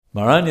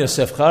Maran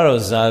Yosef Karo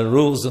Zal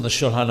rules in the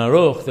Shulchan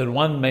Aruch that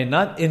one may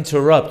not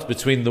interrupt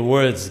between the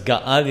words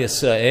Ga'al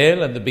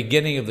Yisrael and the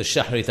beginning of the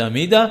Shahrit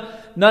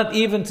Amidah, not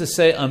even to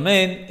say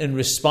Amen in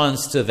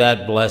response to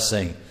that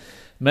blessing.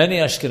 Many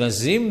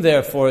Ashkenazim,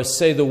 therefore,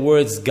 say the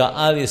words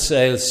Ga'al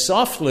Yisrael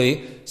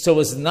softly so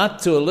as not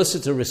to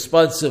elicit a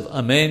response of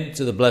Amen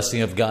to the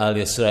blessing of Ga'al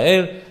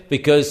Yisrael,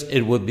 because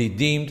it would be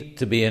deemed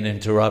to be an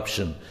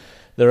interruption.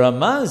 The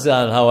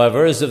Ramazal,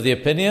 however, is of the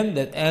opinion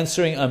that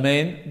answering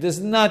Amen does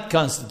not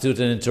constitute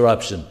an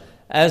interruption.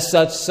 As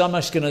such, some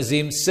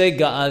Ashkenazim say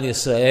Ga'al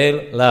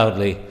Yisrael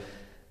loudly.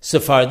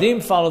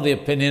 Sephardim follow the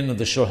opinion of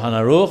the Shulchan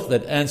Aruch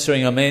that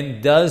answering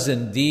Amen does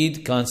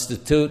indeed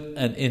constitute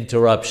an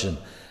interruption.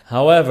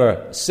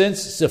 However,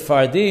 since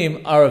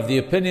Sephardim are of the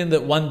opinion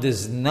that one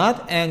does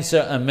not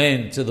answer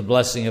Amen to the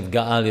blessing of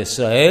Ga'al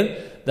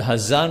Yisrael, the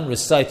Hazan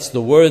recites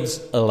the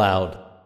words aloud.